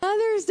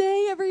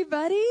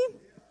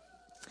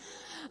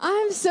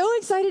I'm so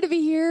excited to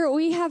be here.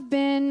 We have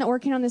been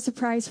working on this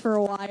surprise for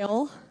a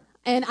while,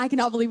 and I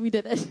cannot believe we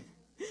did it.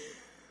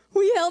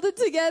 We held it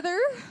together.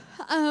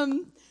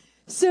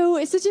 So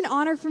it's such an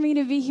honor for me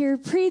to be here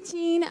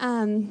preaching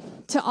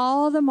to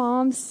all the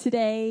moms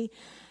today.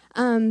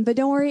 But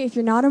don't worry, if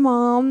you're not a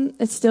mom,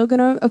 it's still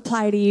going to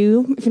apply to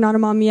you. If you're not a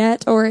mom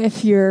yet, or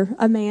if you're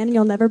a man,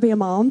 you'll never be a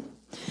mom.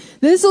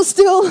 This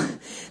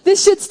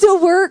should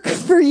still work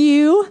for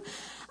you.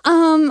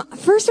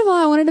 First of all,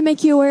 I wanted to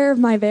make you aware of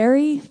my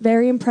very,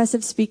 very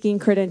impressive speaking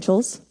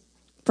credentials.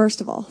 First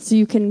of all, so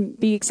you can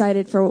be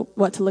excited for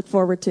what to look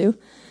forward to.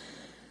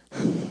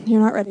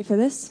 You're not ready for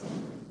this.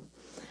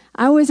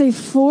 I was a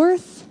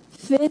 4th,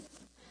 5th,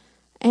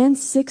 and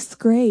 6th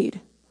grade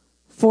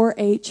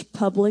 4-H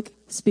public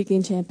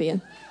speaking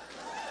champion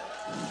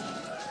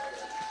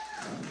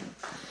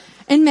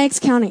in Meigs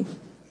County.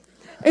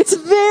 It's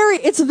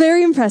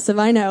very impressive,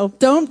 I know.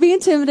 Don't be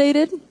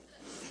intimidated.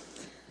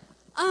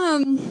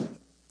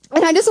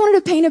 And I just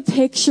wanted to paint a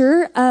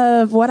picture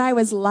of what I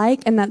was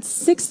like in that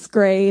 6th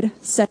grade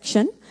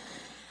section,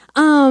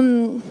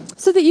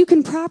 so that you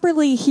can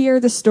properly hear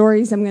the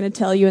stories I'm going to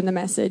tell you in the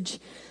message.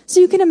 So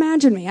you can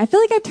imagine me. I feel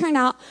like I turned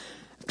out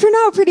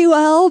pretty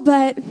well,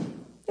 but it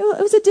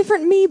was a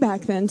different me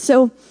back then.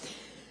 So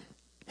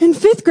in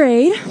 5th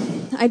grade,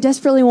 I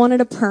desperately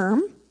wanted a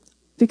perm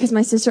because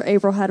my sister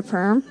April had a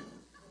perm.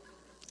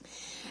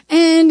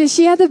 And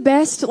she had the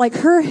best,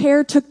 her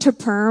hair took to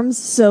perms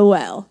so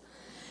well.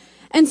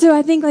 And so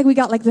I think, we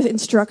got, the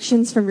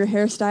instructions from your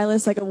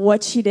hairstylist, of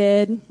what she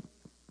did.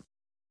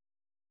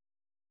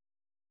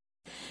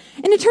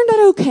 And it turned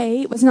out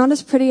okay. It was not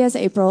as pretty as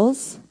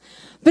April's,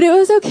 but it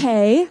was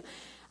okay.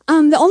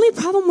 The only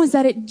problem was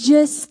that it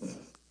just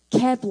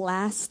kept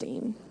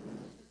lasting.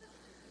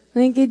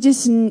 It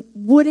just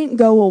wouldn't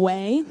go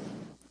away.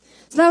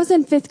 So that was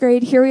in 5th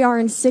grade. Here we are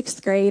in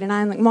 6th grade, and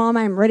I'm like, Mom,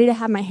 I'm ready to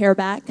have my hair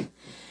back.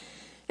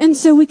 And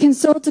so we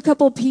consulted a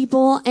couple of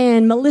people,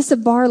 and Melissa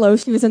Barlow,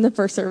 she was in the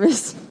first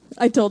service,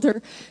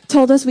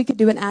 told us we could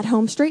do an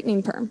at-home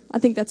straightening perm. I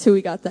think that's who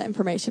we got that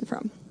information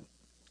from.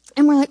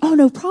 And we're like, oh,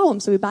 no problem.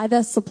 So we buy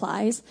the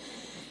supplies,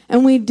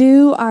 and we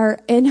do our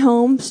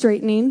in-home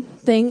straightening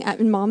thing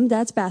in Mom and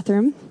Dad's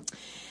bathroom.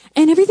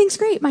 And everything's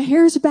great. My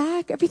hair's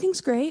back.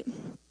 Everything's great.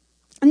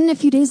 And then a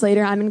few days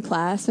later, I'm in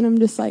class, and I'm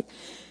just and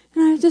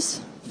I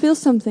just feel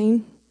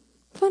something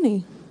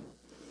funny.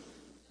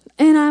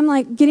 And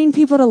I'm getting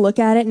people to look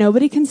at it.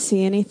 Nobody can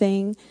see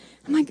anything.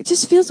 I'm it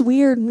just feels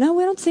weird. No,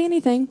 we don't see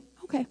anything.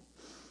 Okay.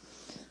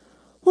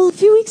 Well, a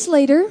few weeks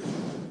later,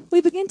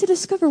 we begin to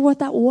discover what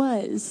that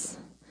was.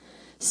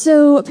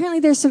 So apparently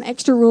there's some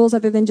extra rules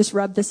other than just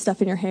rub this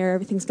stuff in your hair.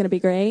 Everything's going to be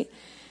great.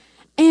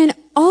 And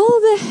all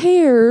the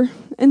hair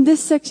in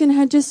this section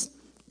had just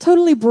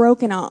totally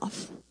broken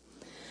off.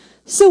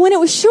 So when it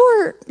was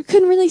short, you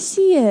couldn't really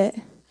see it.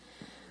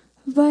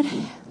 But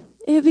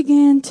it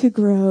began to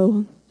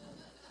grow.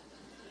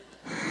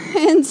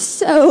 And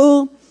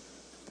so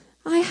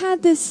I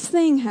had this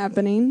thing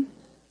happening.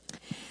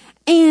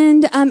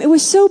 And it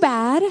was so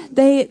bad,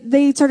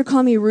 they started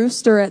calling me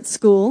Rooster at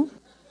school.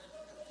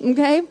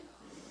 Okay?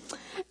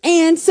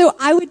 And so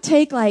I would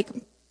take,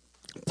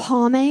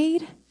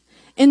 pomade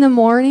in the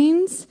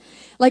mornings,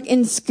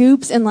 in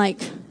scoops, and,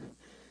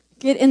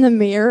 get in the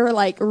mirror,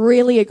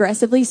 really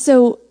aggressively.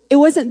 So it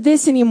wasn't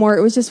this anymore.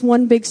 It was just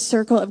one big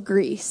circle of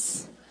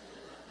grease.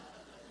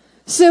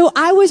 So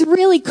I was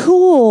really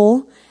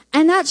cool.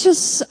 And I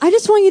just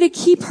want you to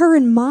keep her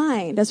in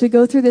mind as we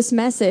go through this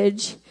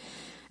message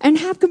and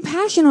have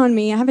compassion on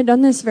me. I haven't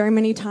done this very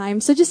many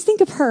times. So just think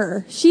of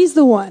her. She's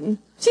the one.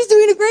 She's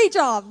doing a great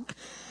job.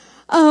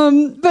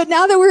 But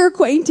now that we're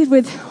acquainted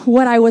with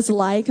what I was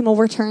like, and we'll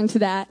return to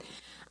that,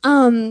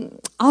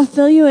 I'll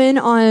fill you in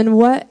on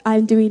what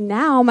I'm doing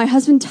now. My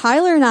husband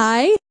Tyler and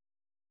I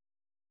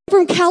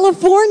from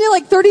California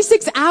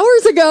 36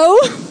 hours ago.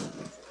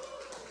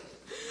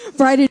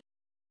 Bride.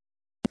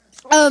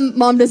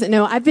 Mom doesn't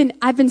know. I've been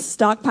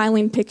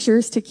stockpiling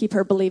pictures to keep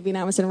her believing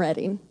I was in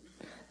Redding.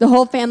 The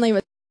whole family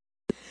was.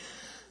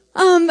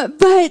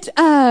 But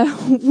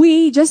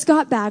we just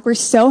got back. We're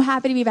so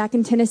happy to be back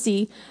in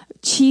Tennessee.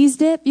 Cheese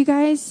dip, you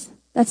guys,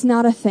 that's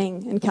not a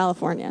thing in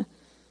California.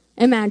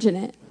 Imagine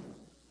it.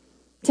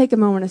 Take a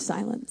moment of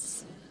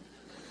silence.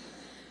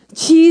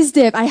 Cheese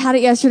dip. I had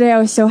it yesterday. I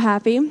was so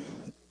happy.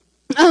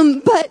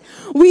 But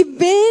we've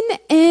been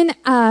in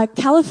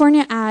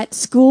California at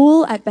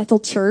school at Bethel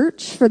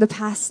Church for the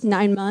past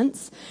 9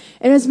 months.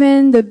 It has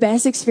been the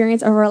best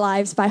experience of our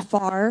lives by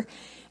far.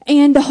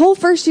 And the whole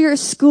first year of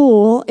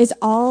school is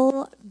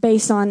all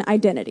based on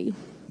identity.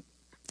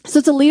 So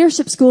it's a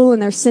leadership school,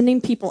 and they're sending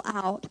people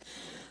out.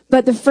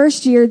 But the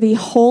first year, the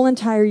whole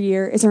entire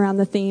year, is around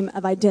the theme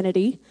of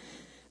identity,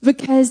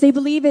 because they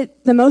believe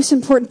the most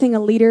important thing a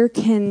leader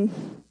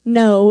can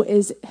know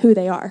is who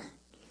they are.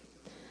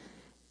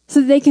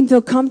 So that they can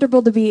feel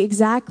comfortable to be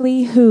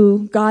exactly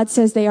who God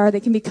says they are. They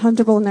can be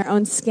comfortable in their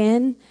own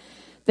skin.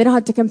 They don't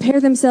have to compare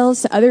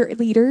themselves to other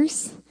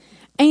leaders.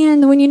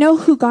 And when you know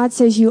who God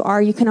says you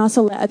are, you can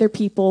also let other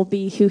people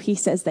be who he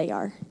says they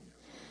are.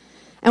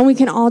 and we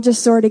can all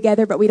just soar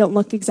together, but we don't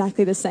look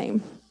exactly the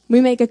same. We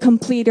make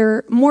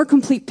a more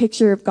complete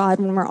picture of God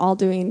when we're all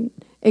doing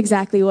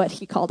exactly what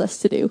he called us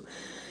to do.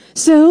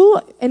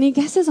 So, any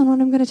guesses on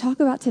what I'm going to talk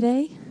about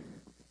today?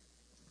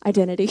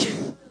 Identity.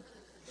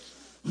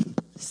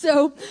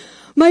 So,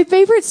 my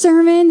favorite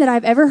sermon that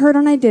I've ever heard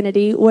on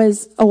identity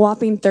was a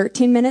whopping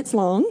 13 minutes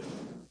long.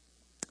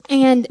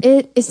 And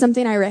it is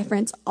something I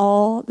reference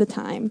all the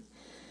time.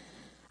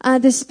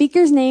 The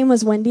speaker's name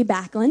was Wendy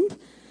Backlund.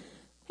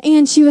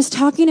 And she was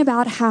talking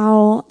about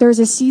how there was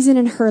a season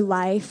in her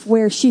life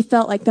where she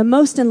felt like the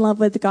most in love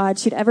with God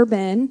she'd ever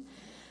been.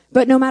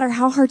 But no matter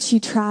how hard she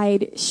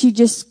tried, she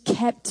just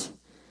kept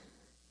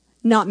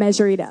not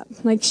measuring up.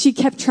 Like, she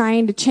kept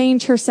trying to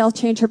change herself,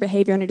 change her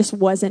behavior, and it just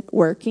wasn't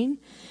working.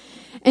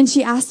 And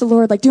she asked the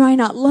Lord, like, do I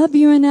not love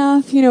you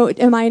enough? You know,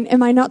 am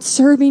I not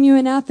serving you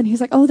enough? And he's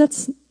like, oh,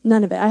 that's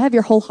none of it. I have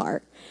your whole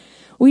heart.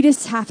 We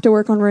just have to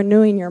work on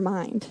renewing your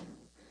mind.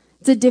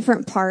 It's a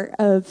different part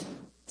of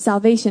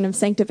salvation, of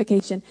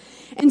sanctification.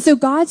 And so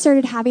God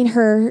started having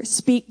her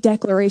speak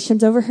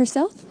declarations over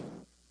herself.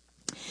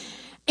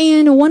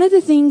 And one of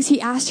the things he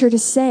asked her to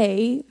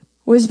say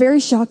was very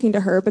shocking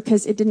to her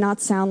because it did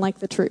not sound like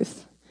the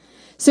truth.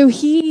 So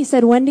he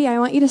said, Wendy, I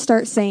want you to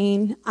start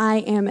saying, I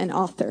am an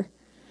author.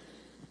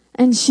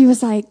 And she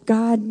was like,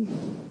 God,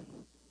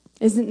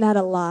 isn't that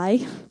a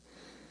lie?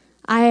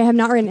 I have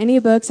not written any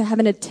books. I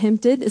haven't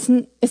attempted.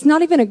 It's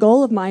not even a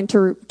goal of mine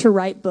to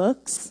write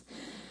books.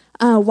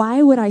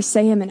 Why would I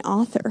say I'm an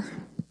author?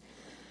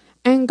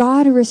 And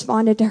God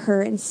responded to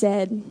her and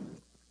said,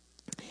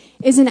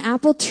 is an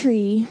apple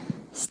tree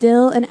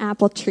still an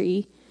apple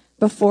tree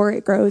before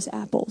it grows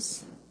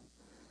apples?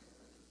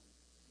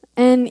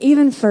 And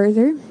even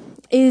further,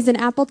 is an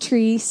apple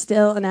tree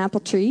still an apple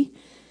tree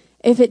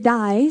if it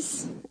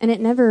dies and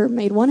it never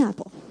made one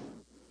apple?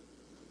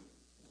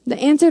 The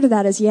answer to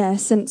that is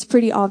yes, and it's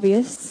pretty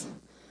obvious.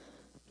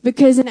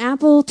 Because an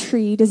apple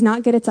tree does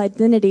not get its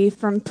identity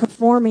from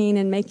performing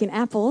and making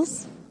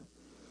apples.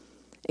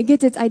 It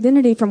gets its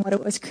identity from what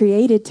it was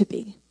created to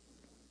be,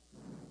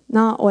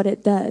 not what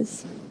it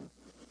does.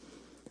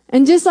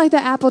 And just like the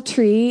apple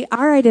tree,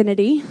 our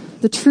identity,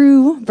 the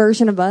true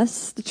version of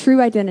us, the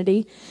true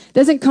identity,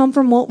 doesn't come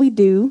from what we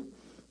do,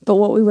 but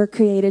what we were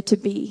created to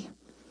be.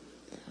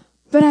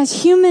 But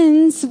as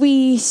humans,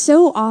 we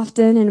so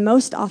often and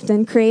most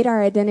often create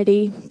our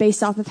identity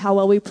based off of how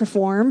well we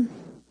perform,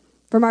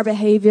 from our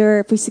behavior,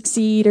 if we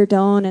succeed or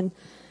don't. And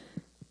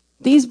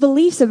these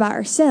beliefs about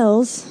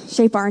ourselves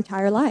shape our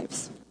entire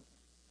lives.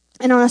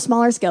 And on a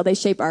smaller scale, they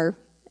shape our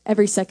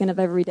every second of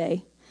every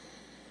day.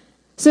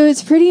 So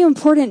it's pretty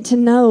important to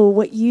know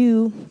what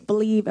you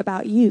believe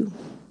about you.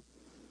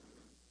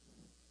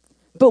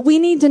 But we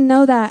need to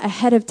know that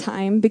ahead of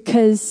time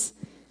because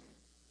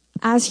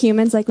as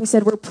humans, like we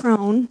said, we're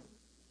prone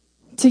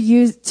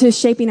to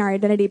shaping our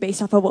identity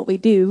based off of what we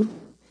do.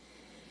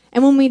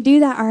 And when we do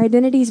that, our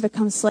identities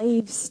become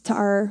slaves to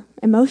our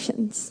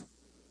emotions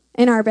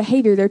and our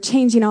behavior. They're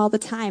changing all the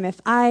time. If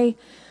I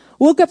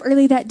woke up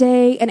early that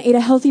day and ate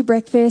a healthy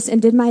breakfast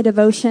and did my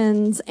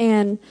devotions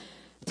and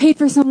paid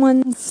for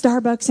someone's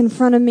Starbucks in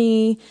front of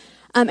me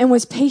and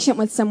was patient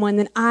with someone,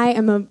 then I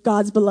am a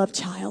God's beloved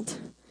child.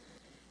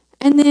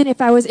 And then if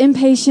I was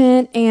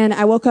impatient and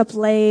I woke up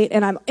late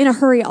and I'm in a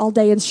hurry all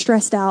day and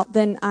stressed out,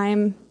 then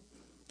I'm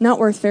not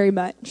worth very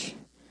much.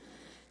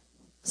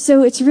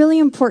 So it's really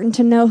important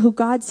to know who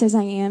God says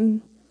I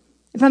am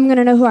if I'm going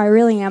to know who I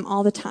really am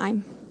all the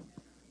time.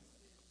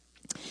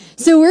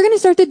 So we're going to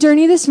start the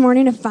journey this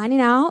morning of finding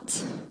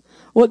out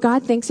what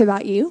God thinks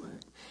about you.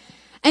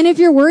 And if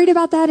you're worried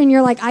about that and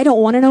you're like, I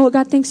don't want to know what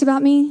God thinks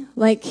about me,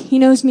 like he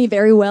knows me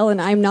very well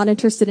and I'm not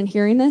interested in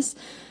hearing this.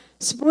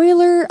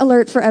 Spoiler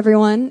alert for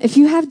everyone. If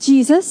you have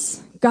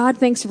Jesus, God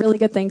thinks really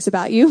good things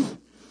about you.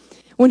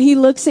 When he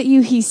looks at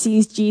you, he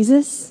sees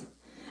Jesus.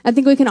 I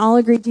think we can all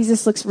agree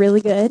Jesus looks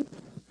really good.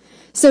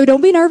 So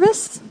don't be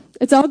nervous.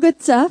 It's all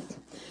good stuff.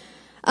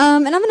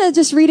 And I'm going to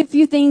just read a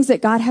few things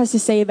that God has to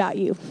say about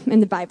you in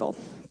the Bible.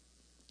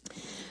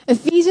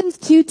 Ephesians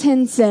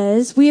 2:10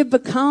 says, we have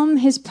become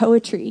his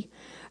poetry,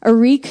 a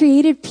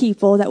recreated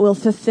people that will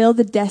fulfill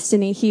the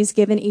destiny he's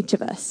given each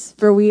of us,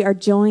 for we are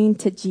joined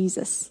to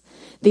Jesus,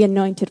 the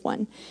anointed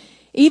one.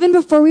 Even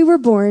before we were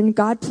born,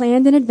 God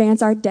planned in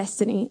advance our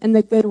destiny and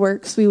the good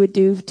works we would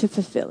do to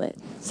fulfill it.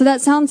 So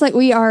that sounds like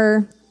we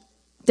are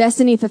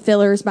destiny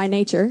fulfillers by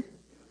nature.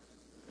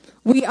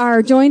 We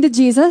are joined to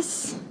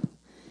Jesus,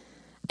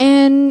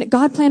 and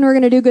God planned we're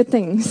going to do good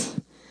things.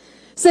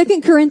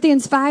 2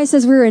 Corinthians 5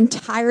 says we're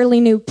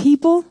entirely new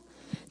people.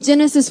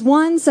 Genesis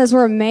 1 says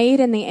we're made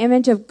in the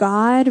image of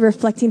God,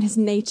 reflecting his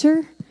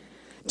nature.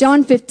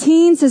 John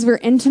 15 says we're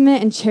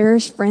intimate and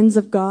cherished friends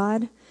of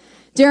God.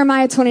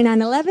 Jeremiah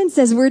 29:11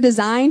 says we're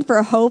designed for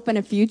a hope and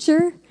a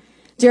future.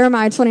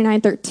 Jeremiah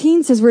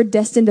 29:13 says we're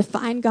destined to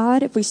find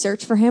God if we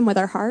search for him with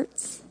our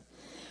hearts.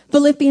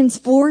 Philippians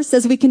 4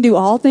 says we can do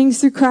all things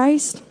through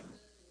Christ.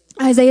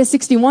 Isaiah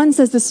 61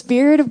 says the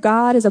Spirit of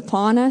God is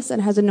upon us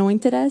and has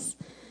anointed us.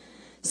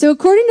 So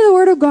according to the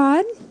Word of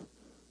God,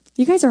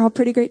 you guys are all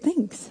pretty great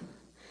things.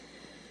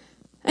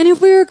 And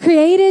if we were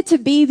created to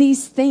be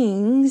these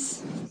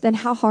things, then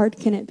how hard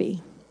can it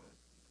be?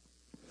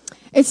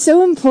 It's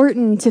so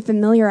important to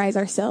familiarize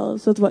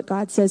ourselves with what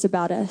God says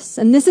about us.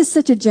 And this is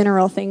such a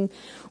general thing.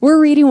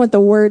 We're reading what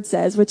the Word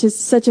says, which is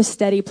such a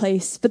steady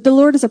place. But the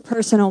Lord is a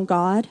personal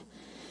God.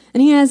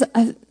 And He has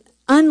an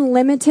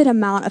unlimited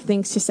amount of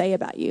things to say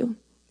about you.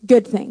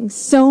 Good things.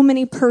 So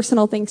many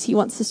personal things He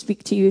wants to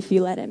speak to you if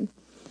you let Him.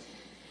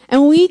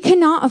 And we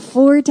cannot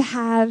afford to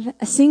have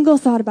a single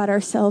thought about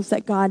ourselves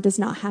that God does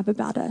not have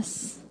about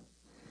us.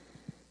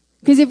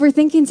 Because if we're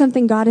thinking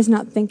something God is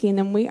not thinking,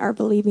 then we are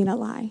believing a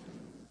lie.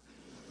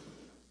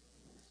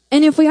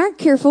 And if we aren't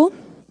careful,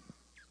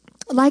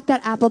 like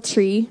that apple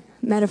tree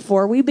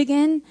metaphor, we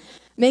begin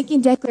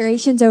making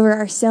declarations over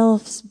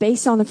ourselves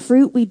based on the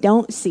fruit we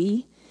don't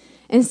see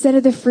instead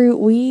of the fruit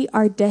we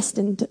are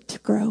destined to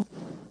grow.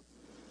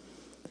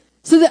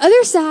 So the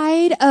other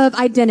side of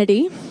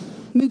identity,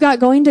 we've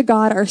got going to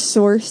God, our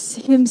source,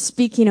 Him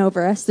speaking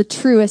over us, the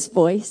truest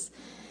voice.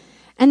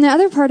 And the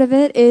other part of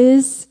it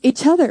is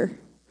each other.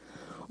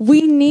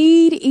 We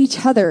need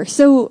each other.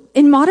 So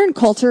in modern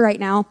culture right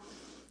now,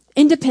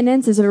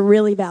 independence is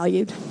really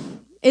valued.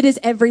 It is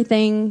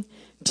everything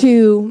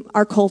to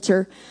our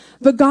culture.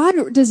 But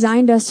God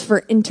designed us for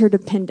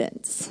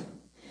interdependence.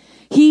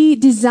 He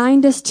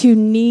designed us to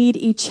need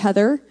each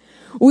other.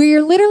 We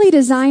are literally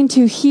designed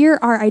to hear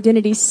our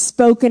identities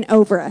spoken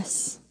over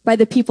us by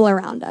the people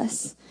around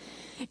us.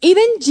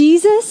 Even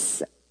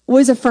Jesus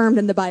was affirmed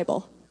in the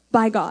Bible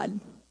by God.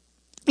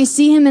 You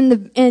see Him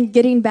in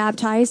getting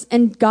baptized,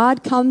 and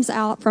God comes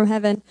out from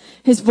heaven,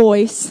 His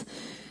voice,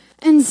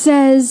 and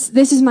says,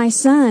 "This is my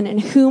son in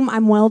whom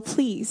I'm well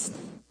pleased."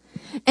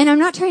 And I'm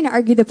not trying to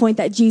argue the point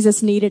that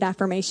Jesus needed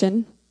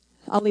affirmation.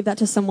 I'll leave that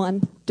to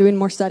someone doing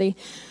more study.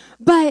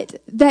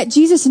 But that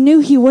Jesus knew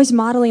He was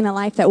modeling a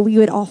life that we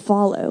would all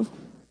follow.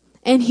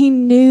 And He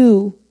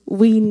knew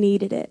we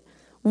needed it.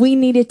 We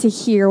needed to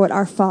hear what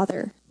our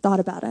Father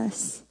thought about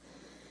us.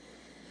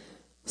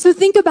 So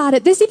think about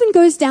it. This even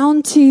goes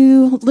down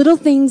to little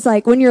things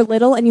like when you're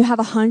little and you have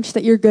a hunch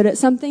that you're good at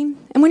something.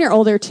 And when you're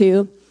older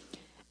too.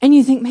 And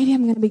you think, maybe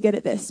I'm going to be good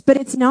at this. But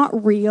it's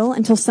not real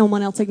until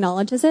someone else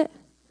acknowledges it.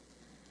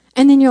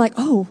 And then you're like,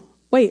 oh,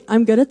 wait,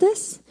 I'm good at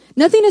this?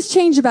 Nothing has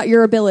changed about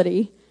your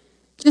ability.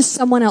 Just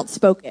someone else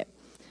spoke it.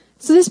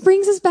 So this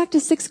brings us back to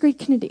 6th grade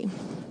Kennedy.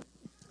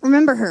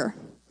 Remember her?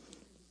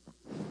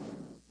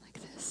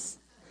 Like this.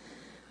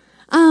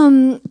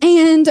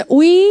 And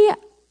we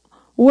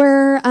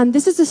were,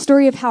 this is the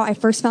story of how I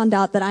first found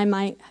out that I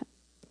might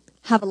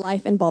have a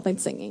life involving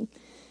singing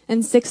in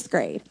 6th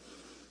grade.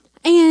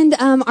 And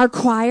our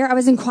choir, I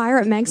was in choir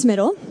at Meg's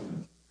Middle,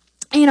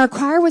 and our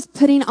choir was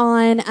putting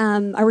on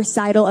a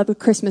recital of A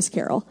Christmas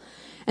Carol.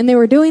 And they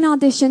were doing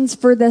auditions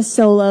for the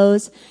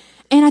solos.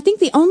 And I think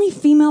the only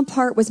female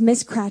part was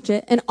Miss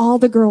Cratchit, and all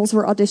the girls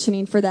were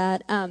auditioning for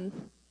that.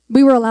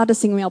 We were allowed to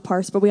sing male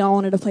parts, but we all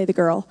wanted to play the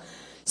girl.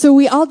 So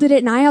we all did it,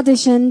 and I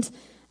auditioned,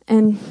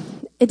 and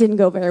it didn't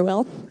go very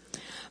well.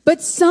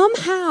 But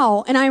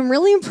somehow, and I'm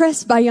really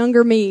impressed by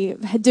younger me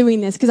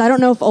doing this, because I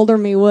don't know if older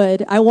me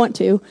would. I want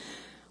to.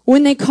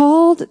 When they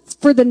called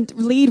for the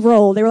lead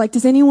role, they were like,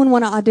 does anyone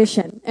want to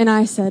audition? And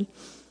I said,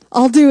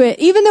 I'll do it,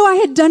 even though I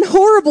had done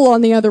horrible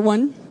on the other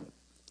one.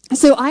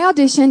 So I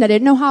auditioned. I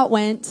didn't know how it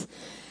went.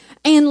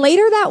 And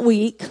later that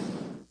week,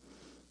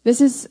 this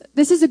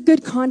is a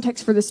good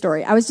context for the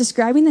story. I was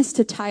describing this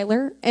to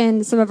Tyler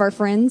and some of our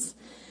friends.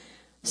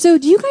 So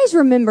do you guys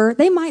remember,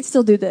 they might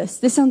still do this.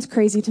 This sounds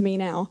crazy to me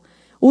now.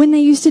 When they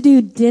used to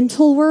do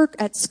dental work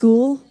at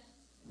school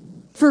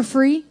for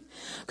free.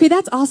 Okay,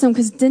 that's awesome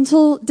because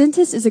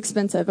dentist is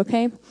expensive,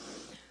 okay?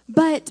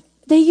 But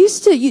they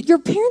used to, your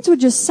parents would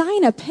just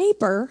sign a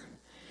paper,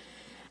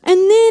 and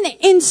then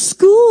in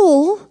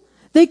school,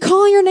 they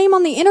call your name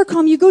on the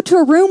intercom. You go to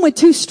a room with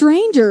 2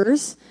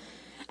 strangers,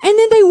 and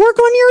then they work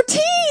on your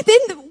teeth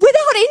and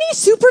without any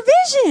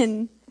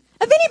supervision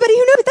of anybody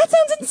who knows. That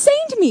sounds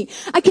insane to me.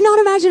 I cannot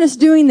imagine us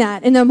doing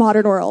that in the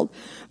modern world.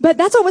 But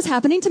that's what was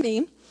happening to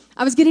me.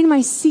 I was getting my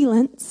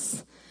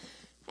sealants.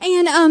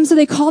 And so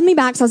they called me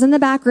back. So I was in the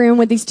back room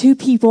with these 2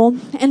 people.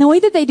 And the way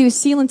that they do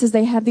sealants is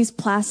they have these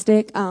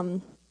plastic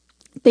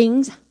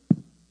things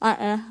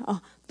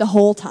the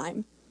whole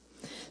time.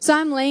 So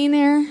I'm laying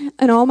there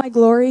in all my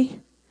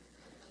glory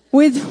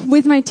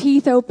with my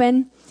teeth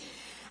open.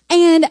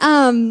 And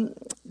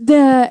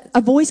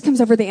a voice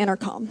comes over the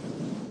intercom.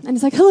 And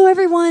it's like, hello,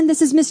 everyone.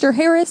 This is Mr.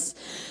 Harris,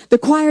 the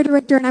choir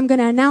director, and I'm going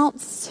to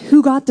announce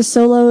who got the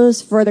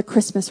solos for the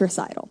Christmas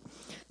recital.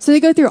 So they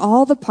go through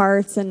all the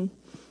parts and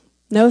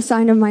no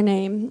sign of my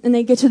name. And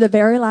they get to the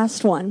very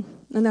last one.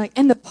 And they're like,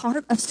 and the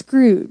part of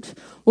Scrooge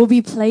will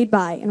be played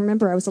by, and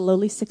remember, I was a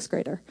lowly 6th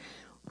grader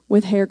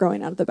with hair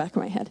growing out of the back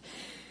of my head,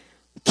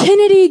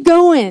 Kennedy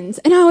Goins.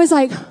 And I was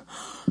like, and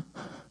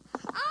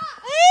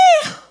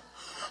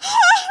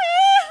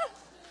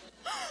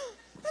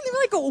they were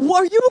like, oh,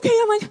 are you okay?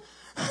 I'm like,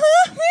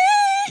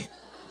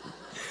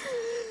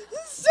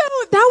 so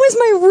that was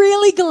my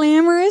really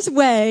glamorous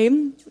way.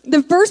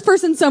 The first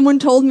time someone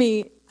told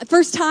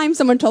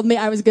me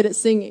I was good at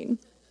singing.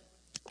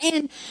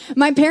 And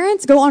my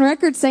parents go on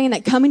record saying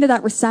that coming to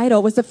that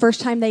recital was the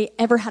first time they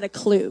ever had a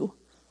clue.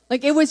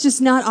 Like, it was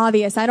just not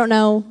obvious. I don't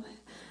know.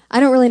 I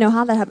don't really know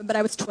how that happened, but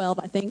I was 12,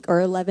 I think, or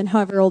 11,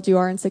 however old you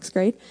are in 6th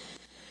grade.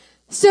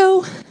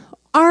 So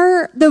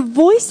the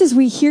voices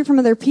we hear from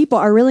other people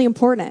are really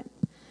important.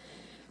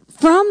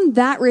 From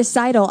that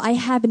recital, I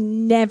have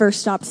never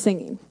stopped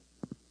singing.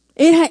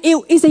 It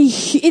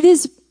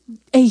is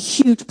a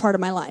huge part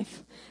of my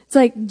life. It's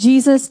like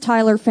Jesus,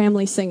 Tyler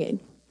family singing.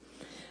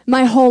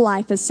 My whole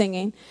life is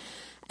singing.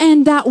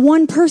 And that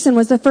one person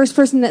was the first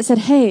person that said,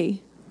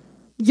 hey,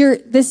 you're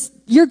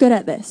good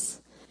at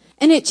this.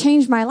 And it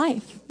changed my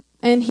life.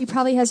 And he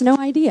probably has no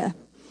idea.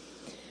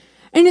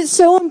 And it's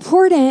so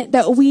important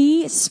that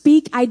we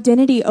speak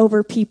identity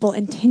over people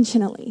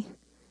intentionally.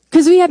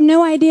 Because we have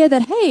no idea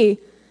that, hey,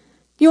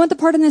 you want the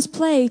part in this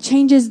play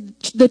changes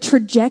the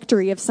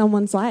trajectory of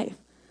someone's life.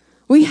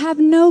 We have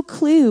no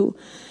clue.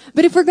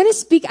 But if we're going to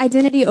speak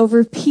identity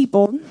over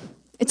people,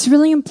 it's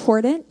really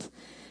important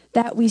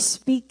that we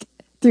speak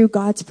through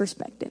God's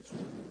perspective.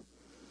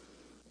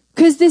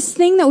 Because this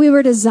thing that we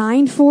were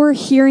designed for,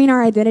 hearing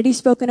our identity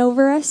spoken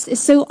over us, is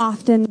so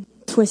often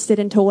twisted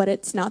into what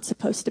it's not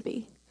supposed to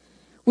be.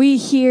 We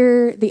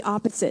hear the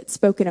opposite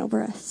spoken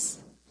over us.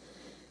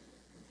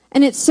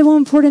 And it's so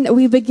important that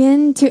we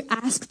begin to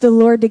ask the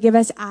Lord to give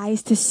us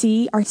eyes to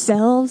see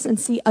ourselves and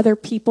see other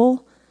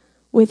people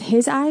with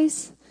his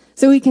eyes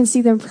so we can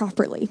see them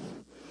properly.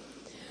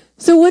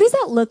 So what does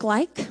that look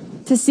like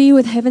to see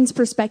with heaven's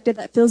perspective?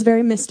 That feels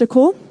very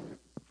mystical.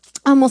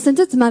 Well, since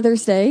it's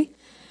Mother's Day,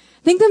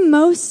 I think the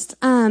most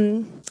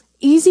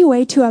easy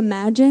way to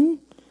imagine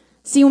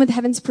seeing with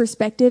heaven's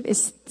perspective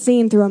is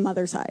seeing through a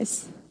mother's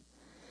eyes.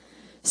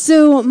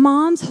 So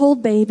moms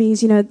hold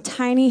babies,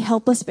 tiny,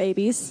 helpless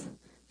babies.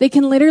 They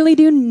can literally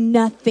do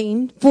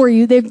nothing for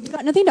you. They've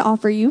got nothing to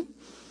offer you.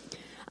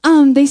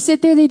 They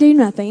sit there, they do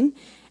nothing.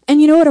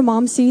 And you know what a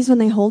mom sees when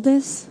they hold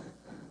this?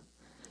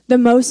 The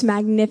most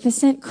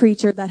magnificent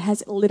creature that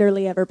has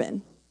literally ever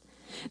been.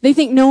 They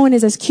think no one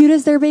is as cute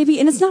as their baby,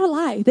 and it's not a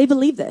lie. They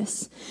believe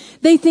this.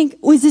 They think,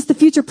 is this the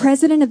future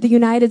president of the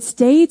United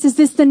States? Is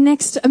this the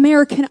next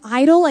American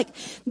Idol? Like,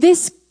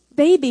 this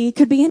baby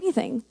could be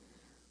anything.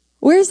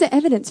 Where's the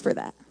evidence for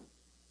that?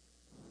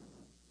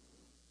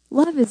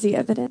 Love is the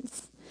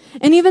evidence.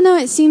 And even though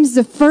it seems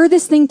the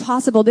furthest thing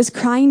possible, this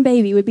crying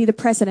baby would be the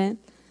president,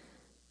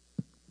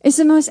 it's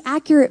the most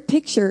accurate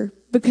picture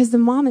because the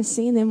mom is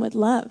seeing them with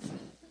love.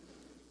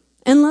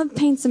 And love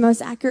paints the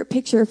most accurate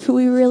picture of who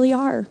we really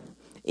are,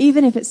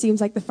 even if it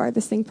seems like the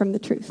farthest thing from the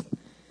truth.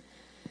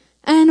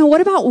 And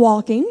what about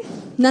walking?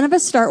 None of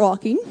us start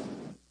walking.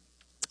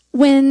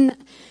 When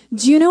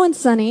Juno and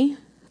Sunny,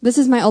 this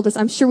is my oldest,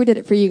 I'm sure we did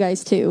it for you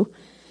guys too,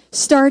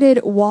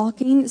 started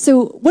walking.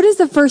 So what is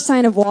the first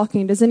sign of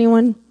walking? Does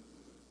anyone?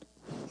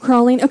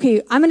 Crawling?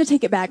 Okay, I'm going to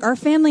take it back. Our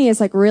family is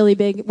like really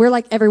big. We're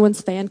like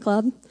everyone's fan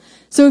club.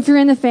 So if you're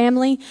in the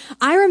family,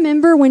 I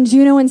remember when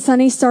Juno and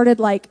Sunny started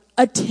like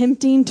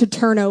attempting to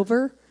turn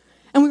over,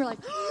 and we were like,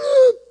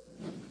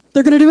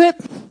 they're going to do it.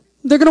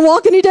 They're going to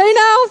walk any day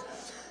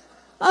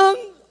now.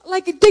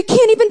 Like they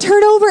can't even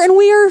turn over, and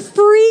we are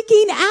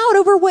freaking out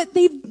over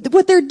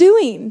what they're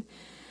doing.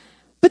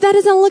 But that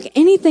doesn't look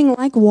anything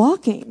like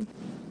walking.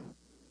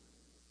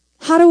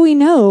 How do we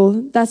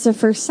know that's the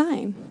first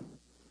sign?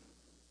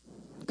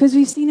 Because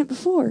we've seen it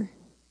before.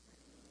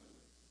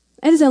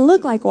 It doesn't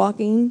look like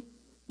walking,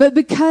 but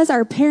because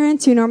our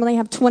parents, who normally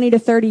have 20 to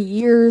 30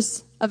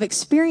 years of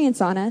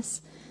experience on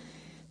us,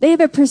 they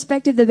have a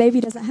perspective the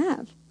baby doesn't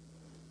have.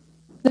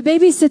 The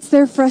baby sits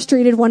there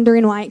frustrated,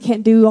 wondering why it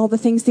can't do all the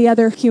things the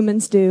other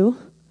humans do.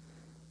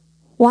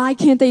 Why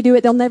can't they do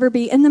it? They'll never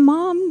be. And the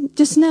mom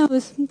just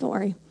knows, don't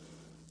worry,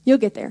 you'll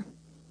get there.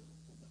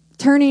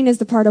 Turning is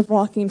the part of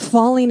walking.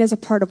 Falling is a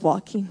part of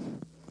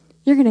walking.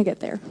 You're going to get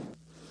there.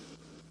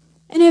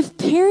 And if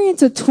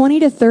parents with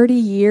 20 to 30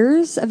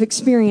 years of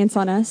experience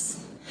on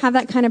us have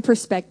that kind of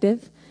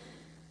perspective,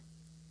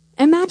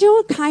 imagine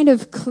what kind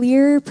of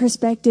clear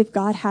perspective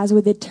God has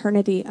with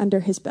eternity under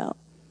his belt.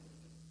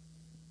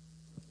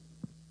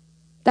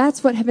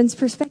 That's what heaven's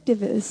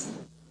perspective is.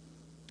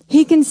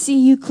 He can see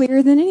you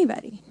clearer than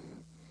anybody.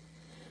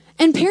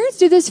 And parents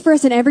do this for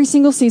us in every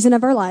single season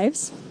of our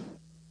lives.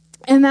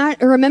 And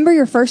remember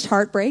your first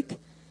heartbreak?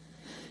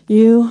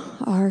 You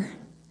are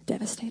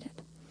devastated.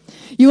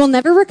 You will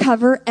never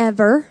recover,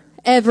 ever,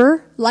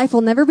 ever. Life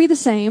will never be the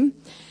same.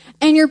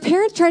 And your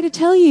parents try to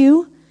tell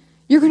you,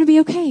 you're going to be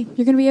okay.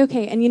 You're going to be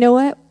okay. And you know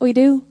what we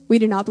do? We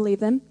do not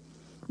believe them.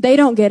 They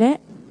don't get it.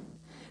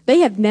 They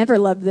have never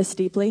loved this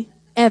deeply,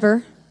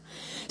 ever.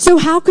 So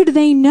how could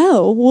they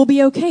know we'll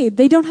be okay?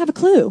 They don't have a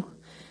clue.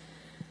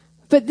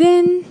 But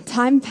then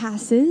time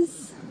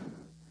passes,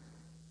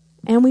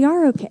 and we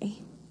are okay.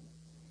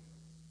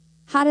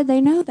 How did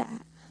they know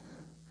that?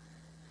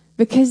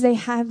 Because they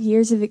have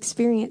years of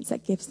experience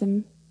that gives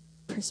them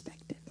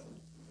perspective.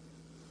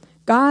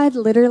 God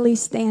literally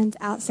stands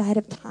outside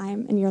of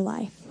time in your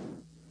life.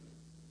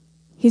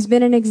 He's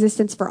been in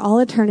existence for all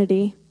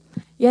eternity,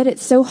 yet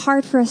it's so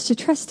hard for us to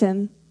trust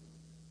him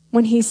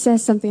when he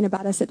says something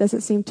about us that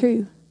doesn't seem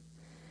true.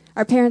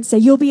 Our parents say,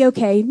 you'll be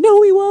okay. No,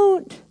 we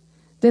won't.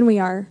 Then we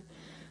are.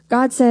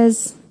 God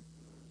says,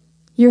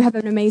 you have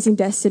an amazing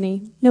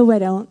destiny. No, I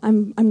don't.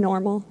 I'm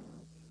normal.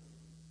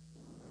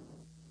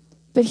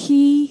 But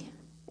he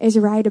is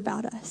right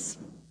about us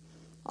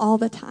all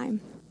the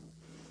time.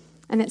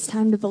 And it's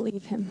time to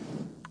believe him.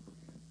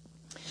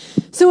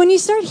 So when you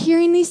start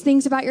hearing these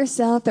things about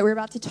yourself that we're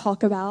about to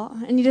talk about,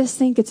 and you just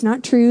think it's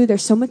not true,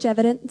 there's so much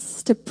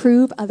evidence to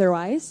prove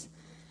otherwise,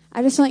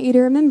 I just want you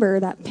to remember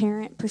that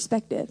parent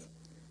perspective.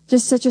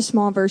 Just such a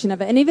small version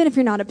of it. And even if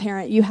you're not a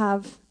parent, you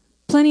have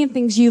plenty of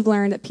things you've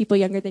learned that people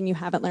younger than you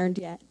haven't learned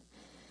yet.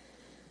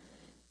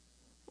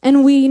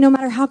 And we, no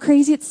matter how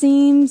crazy it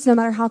seems, no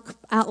matter how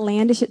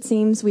outlandish it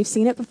seems, we've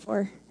seen it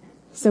before,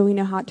 so we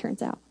know how it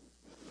turns out.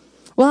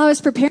 Well, I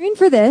was preparing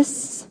for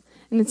this,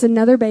 and it's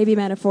another baby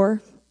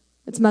metaphor.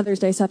 It's Mother's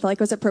Day, so I feel like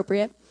it was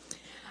appropriate.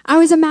 I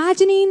was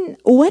imagining,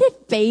 what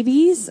if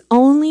babies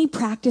only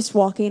practiced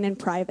walking in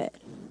private?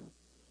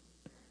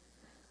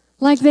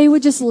 Like they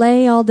would just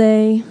lay all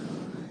day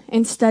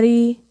and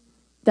study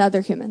the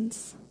other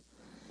humans.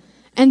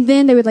 And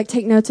then they would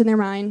take notes in their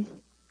mind,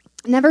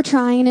 never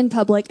trying in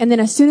public. And then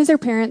as soon as their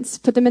parents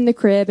put them in the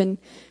crib and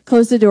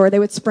closed the door, they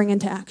would spring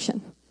into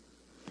action.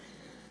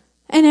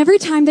 And every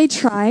time they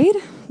tried,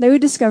 they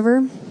would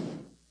discover,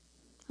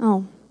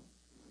 oh,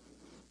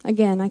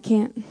 again, I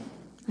can't.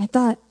 I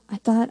thought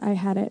I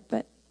had it,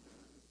 but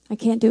I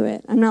can't do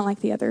it. I'm not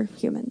like the other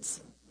humans.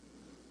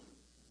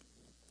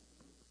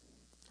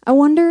 I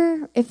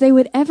wonder if they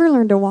would ever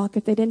learn to walk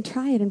if they didn't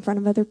try it in front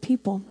of other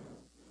people.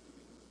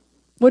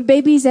 Would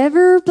babies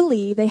ever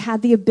believe they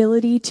had the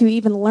ability to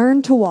even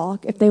learn to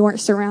walk if they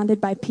weren't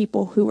surrounded by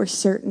people who were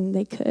certain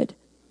they could?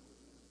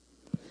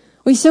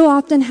 We so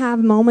often have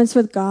moments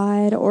with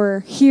God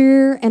or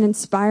hear an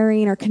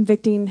inspiring or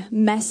convicting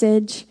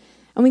message,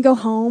 and we go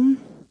home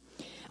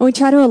and we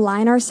try to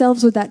align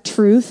ourselves with that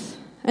truth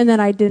and that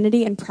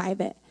identity in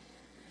private.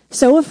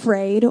 So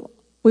afraid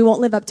we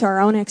won't live up to our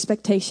own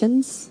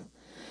expectations.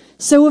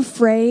 So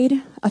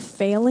afraid of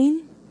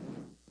failing.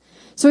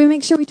 So we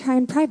make sure we try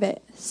in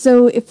private.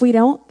 So if we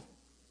don't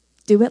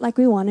do it like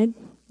we wanted,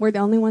 we're the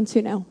only ones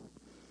who know.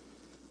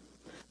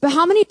 But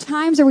how many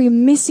times are we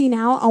missing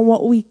out on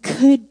what we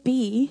could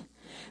be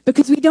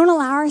because we don't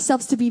allow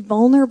ourselves to be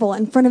vulnerable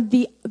in front of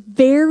the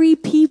very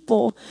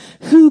people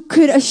who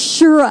could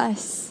assure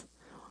us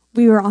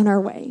we were on our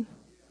way,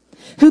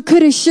 who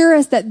could assure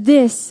us that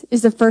this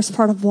is the first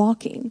part of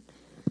walking,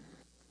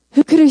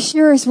 who could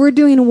assure us we're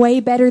doing way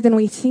better than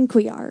we think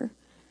we are.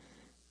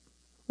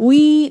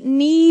 We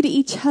need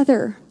each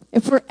other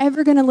if we're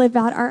ever going to live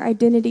out our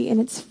identity in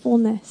its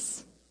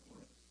fullness.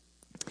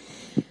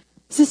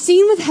 So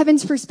seeing with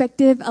heaven's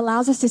perspective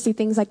allows us to see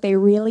things like they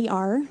really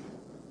are.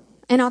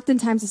 And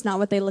oftentimes it's not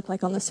what they look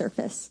like on the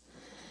surface.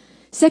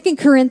 2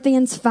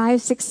 Corinthians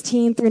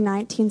 5:16 through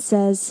 19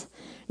 says,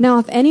 now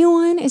if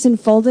anyone is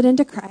enfolded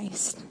into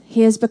Christ,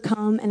 he has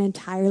become an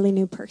entirely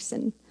new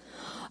person.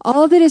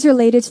 All that is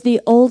related to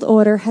the old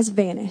order has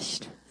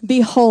vanished.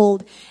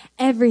 Behold,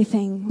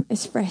 everything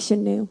is fresh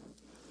and new.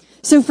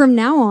 So from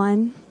now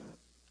on,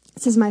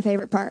 this is my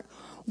favorite part,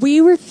 we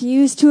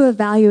refuse to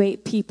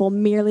evaluate people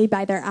merely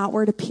by their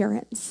outward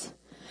appearance.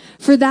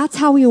 For that's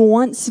how we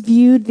once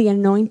viewed the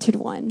Anointed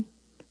One,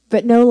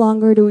 but no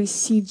longer do we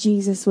see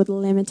Jesus with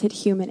limited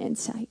human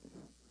insight.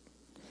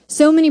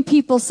 So many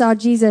people saw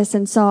Jesus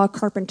and saw a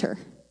carpenter,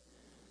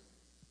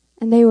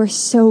 and they were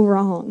so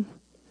wrong.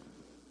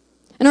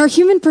 And our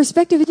human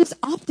perspective is just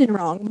often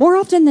wrong, more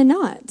often than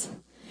not.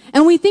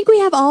 And we think we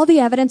have all the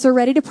evidence, we're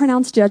ready to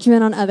pronounce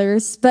judgment on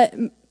others, but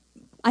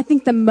I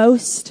think the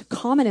most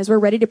common is we're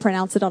ready to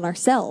pronounce it on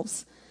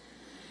ourselves.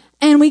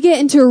 And we get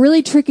into a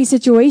really tricky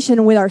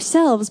situation with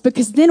ourselves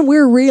because then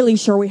we're really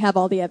sure we have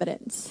all the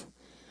evidence.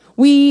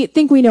 We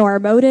think we know our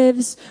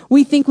motives.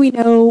 We think we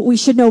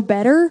should know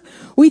better.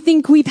 We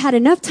think we've had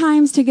enough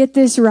times to get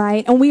this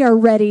right, and we are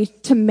ready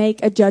to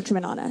make a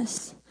judgment on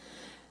us.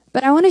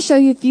 But I want to show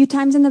you a few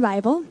times in the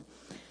Bible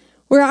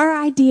where our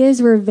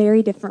ideas were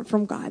very different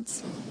from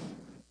God's.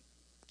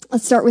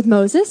 Let's start with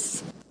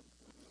Moses,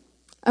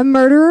 a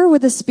murderer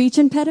with a speech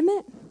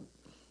impediment.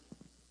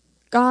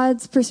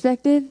 God's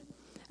perspective,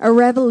 a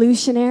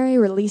revolutionary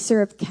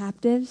releaser of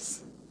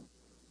captives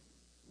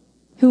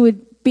who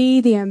would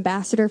be the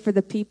ambassador for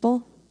the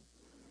people.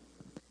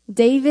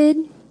 David,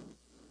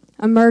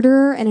 a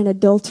murderer and an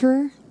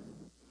adulterer.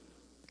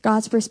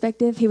 God's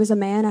perspective, he was a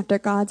man after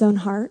God's own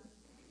heart.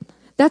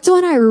 That's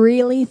one I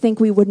really think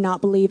we would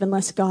not believe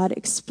unless God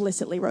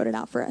explicitly wrote it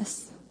out for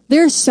us.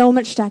 There's so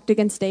much stacked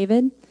against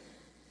David.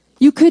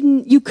 You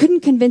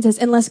couldn't convince us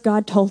unless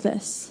God told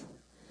us.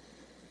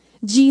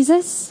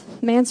 Jesus,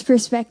 man's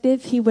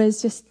perspective, he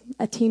was just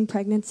a teen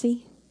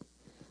pregnancy.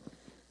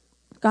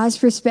 God's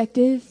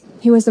perspective,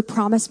 he was the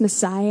promised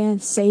Messiah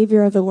and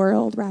Savior of the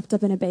world wrapped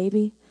up in a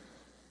baby.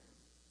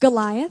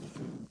 Goliath,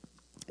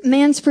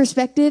 man's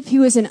perspective, he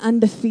was an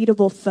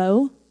undefeatable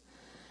foe.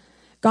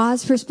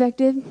 God's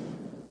perspective,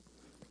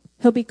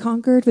 he'll be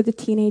conquered with a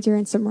teenager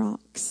and some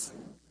rocks.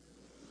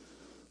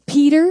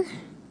 Peter,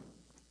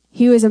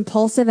 he was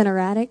impulsive and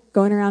erratic,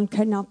 going around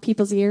cutting off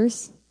people's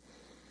ears.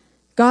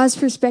 God's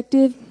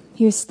perspective,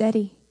 he was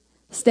steady.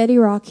 Steady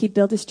rock he'd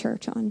build his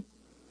church on.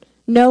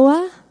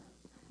 Noah,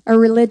 a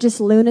religious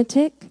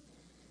lunatic.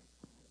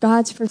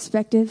 God's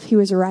perspective, he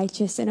was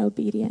righteous and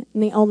obedient,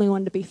 and the only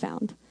one to be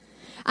found.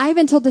 I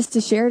even told this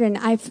to Sheridan.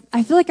 I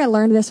feel like I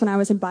learned this when I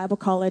was in Bible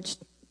college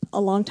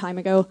a long time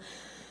ago.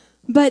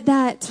 But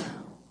that,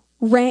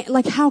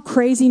 like how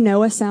crazy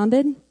Noah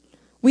sounded,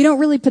 we don't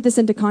really put this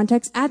into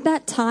context. At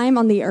that time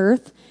on the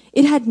earth,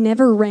 it had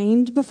never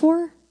rained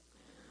before.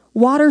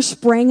 Water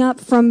sprang up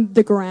from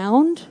the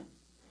ground.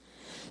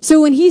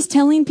 So when he's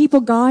telling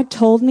people, God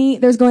told me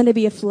there's going to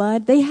be a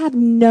flood, they have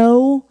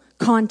no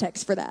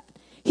context for that.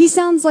 He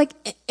sounds like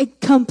a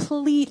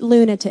complete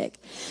lunatic.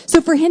 So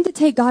for him to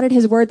take God at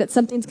his word that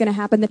something's going to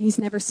happen that he's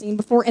never seen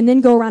before and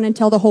then go around and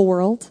tell the whole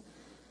world,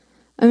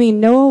 I mean,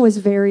 Noah was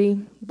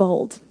very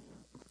bold.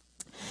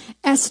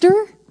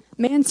 Esther,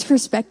 man's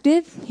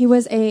perspective, she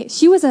was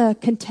a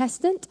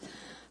contestant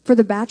for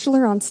The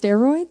Bachelor on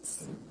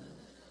steroids.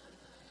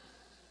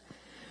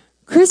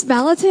 Chris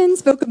Valentin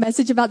spoke a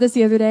message about this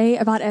the other day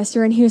about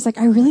Esther, and he was like,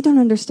 I really don't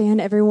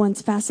understand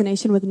everyone's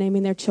fascination with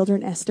naming their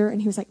children Esther.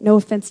 And he was like, no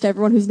offense to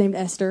everyone who's named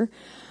Esther.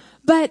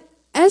 But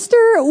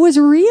Esther was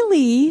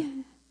really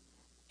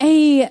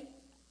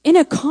in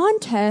a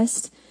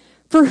contest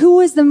for who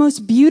was the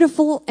most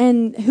beautiful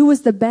and who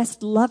was the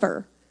best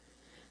lover.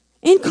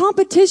 In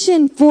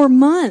competition for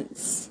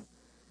months.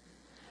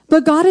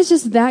 But God is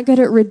just that good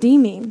at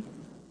redeeming.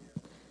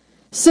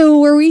 So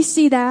where we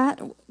see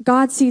that,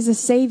 God sees a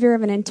savior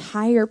of an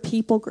entire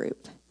people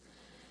group.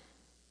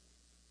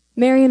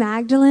 Mary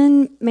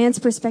Magdalene, man's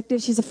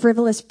perspective, she's a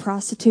frivolous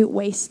prostitute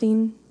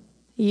wasting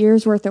a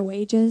year's worth of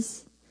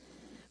wages.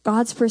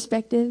 God's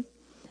perspective,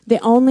 the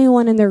only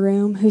one in the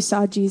room who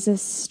saw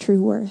Jesus'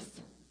 true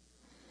worth.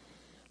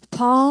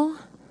 Paul,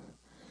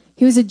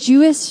 he was a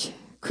Jewish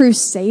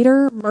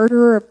crusader,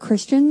 murderer of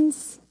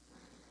Christians.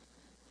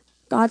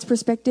 God's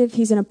perspective,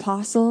 he's an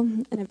apostle,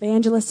 an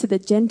evangelist to the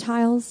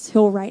Gentiles.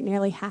 He'll write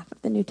nearly half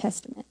of the New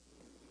Testament.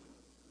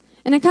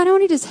 And I kind of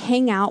want to just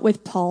hang out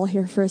with Paul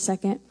here for a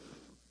second.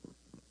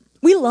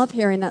 We love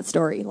hearing that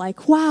story.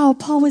 Like, wow,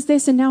 Paul was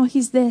this and now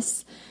he's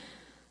this.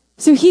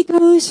 So he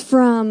goes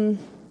from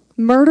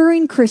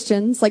murdering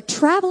Christians, like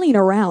traveling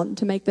around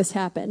to make this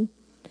happen,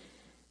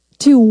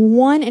 to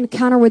one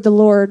encounter with the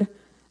Lord.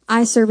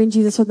 I serving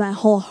Jesus with my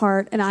whole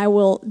heart, and I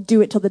will do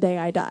it till the day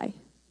I die.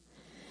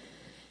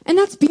 And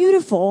that's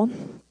beautiful.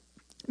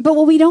 But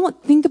what we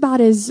don't think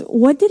about is,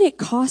 what did it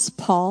cost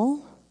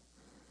Paul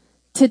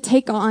to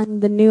take on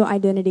the new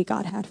identity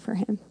God had for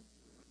him?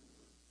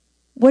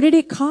 What did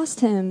it cost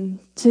him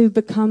to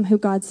become who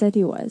God said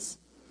he was?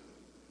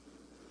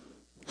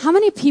 How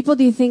many people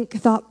do you think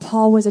thought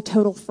Paul was a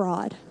total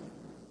fraud?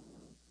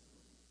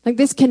 Like,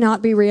 this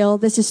cannot be real.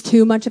 This is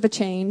too much of a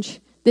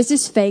change. This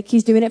is fake.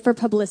 He's doing it for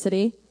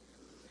publicity.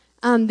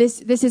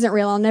 This isn't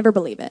real. I'll never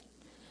believe it.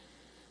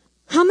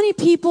 How many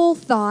people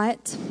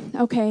thought,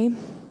 okay,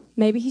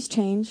 maybe he's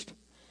changed,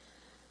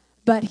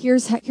 but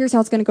here's how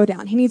it's going to go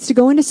down. He needs to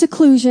go into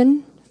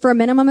seclusion for a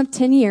minimum of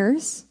 10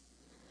 years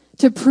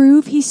to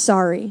prove he's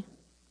sorry.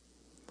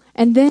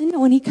 And then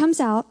when he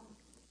comes out,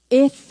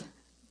 if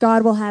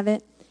God will have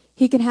it,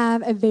 he can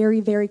have a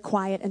very, very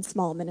quiet and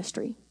small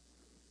ministry.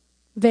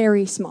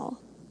 Very small.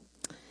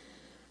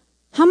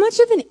 How much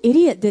of an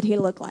idiot did he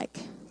look like?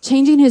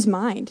 Changing his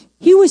mind.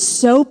 He was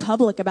so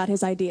public about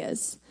his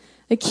ideas.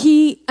 Like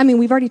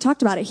we've already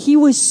talked about it. He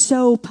was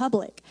so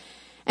public.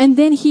 And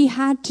then he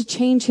had to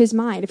change his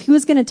mind. If he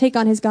was going to take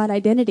on his God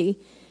identity,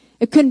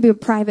 it couldn't be a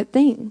private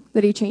thing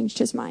that he changed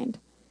his mind.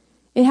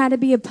 It had to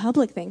be a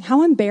public thing.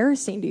 How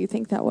embarrassing do you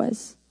think that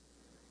was?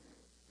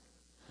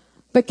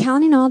 But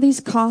counting all these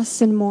costs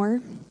and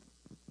more,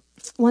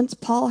 once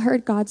Paul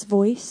heard God's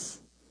voice,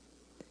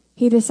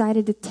 he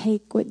decided to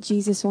take what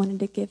Jesus wanted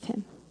to give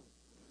him.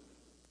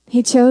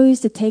 He chose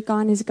to take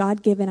on his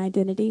God-given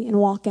identity and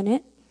walk in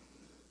it,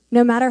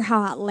 no matter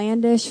how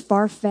outlandish,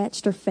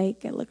 far-fetched, or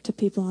fake it looked to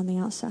people on the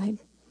outside.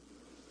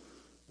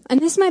 And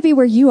this might be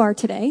where you are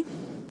today,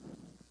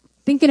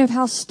 thinking of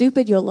how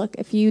stupid you'll look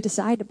if you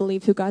decide to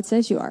believe who God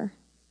says you are.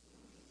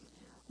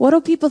 What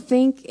will people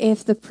think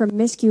if the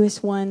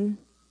promiscuous one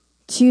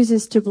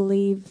chooses to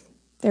believe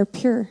they're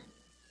pure?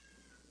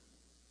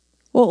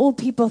 What will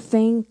people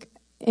think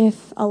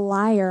if a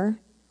liar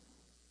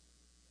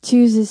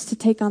chooses to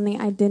take on the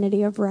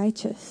identity of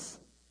righteous?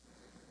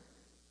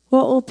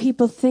 What will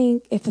people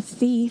think if a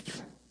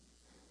thief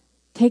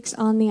takes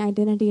on the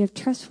identity of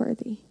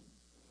trustworthy?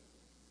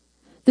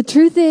 The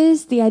truth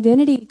is, the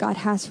identity God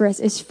has for us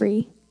is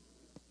free,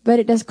 but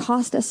it does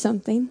cost us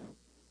something,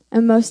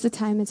 and most of the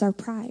time it's our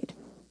pride.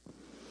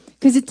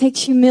 Because it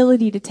takes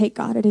humility to take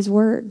God at his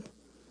word.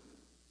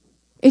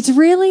 It's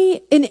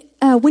really,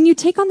 when you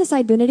take on this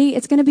identity,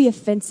 it's going to be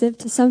offensive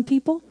to some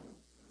people,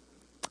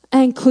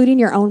 including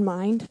your own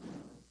mind,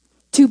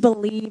 to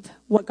believe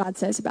what God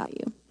says about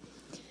you.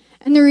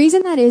 And the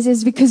reason that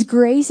is because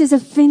grace is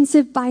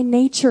offensive by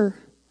nature.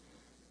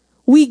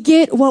 We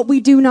get what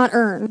we do not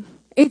earn.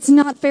 It's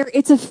not fair.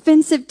 It's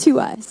offensive to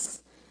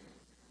us.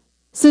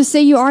 So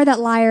say you are that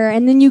liar,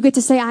 and then you get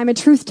to say, I'm a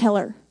truth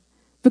teller,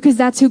 because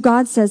that's who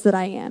God says that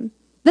I am.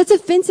 That's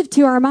offensive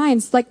to our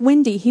minds. Like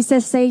Wendy, he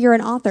says, say you're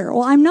an author.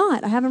 Well, I'm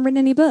not. I haven't written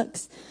any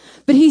books.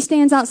 But he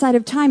stands outside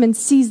of time and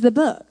sees the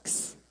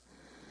books.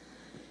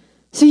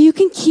 So you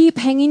can keep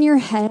hanging your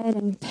head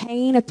and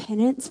paying a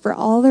penance for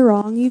all the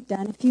wrong you've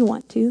done if you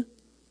want to.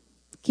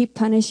 Keep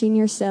punishing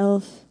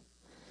yourself,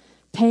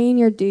 paying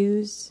your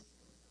dues.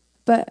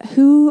 But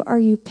who are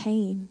you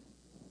paying?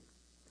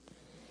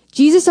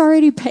 Jesus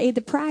already paid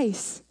the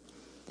price.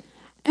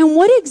 And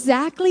what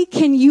exactly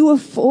can you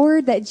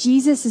afford that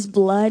Jesus'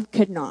 blood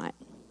could not?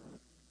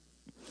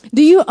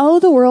 Do you owe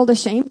the world a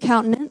shame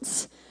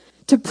countenance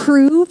to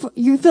prove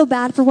you feel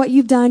bad for what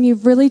you've done,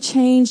 you've really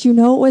changed, you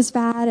know it was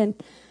bad,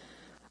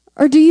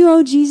 or do you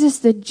owe Jesus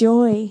the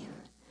joy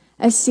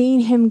of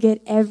seeing him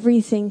get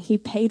everything he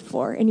paid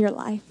for in your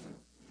life?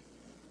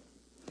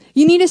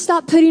 You need to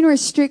stop putting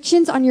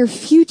restrictions on your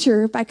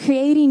future by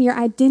creating your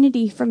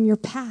identity from your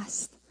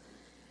past.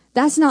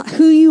 That's not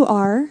who you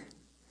are.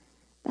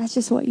 That's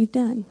just what you've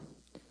done.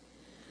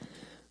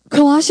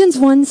 Colossians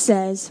 1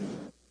 says,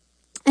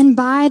 and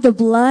by the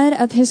blood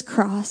of his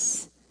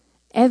cross,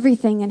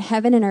 everything in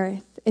heaven and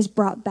earth is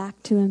brought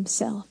back to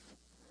himself.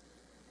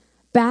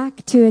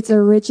 Back to its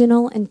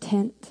original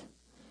intent.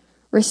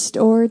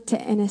 Restored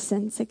to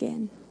innocence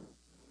again.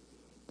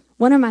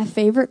 One of my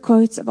favorite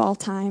quotes of all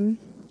time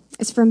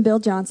is from Bill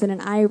Johnson,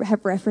 and I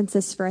have referenced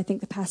this for, I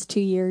think, the past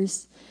 2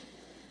 years.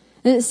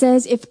 And it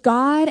says, if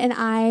God and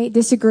I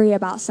disagree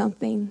about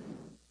something,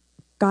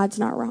 God's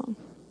not wrong.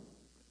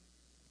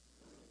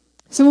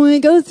 So when we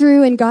go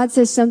through and God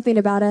says something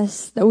about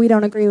us that we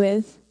don't agree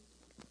with,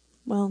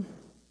 well,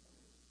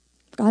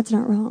 God's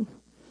not wrong.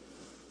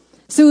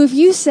 So if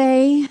you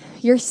say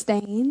you're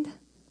stained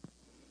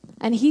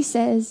and he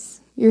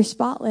says you're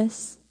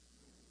spotless,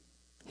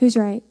 who's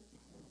right?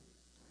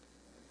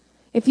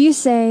 If you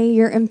say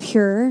you're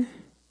impure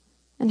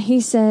and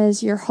he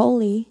says you're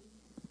holy,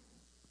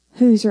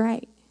 who's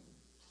right?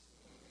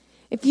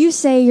 If you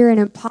say you're an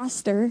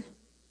imposter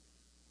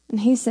and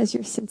he says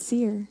you're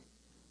sincere,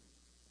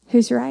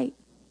 who's right?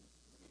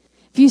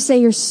 If you say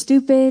you're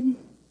stupid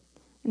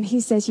and he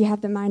says you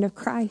have the mind of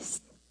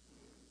Christ,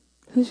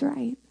 who's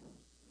right?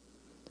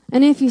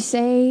 And if you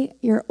say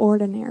you're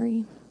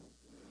ordinary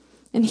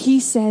and he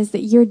says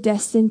that you're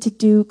destined to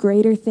do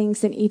greater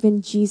things than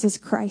even Jesus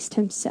Christ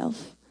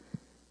himself,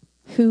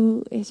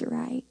 who is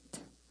right?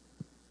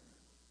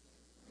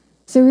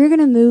 So we're going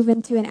to move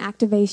into an activation.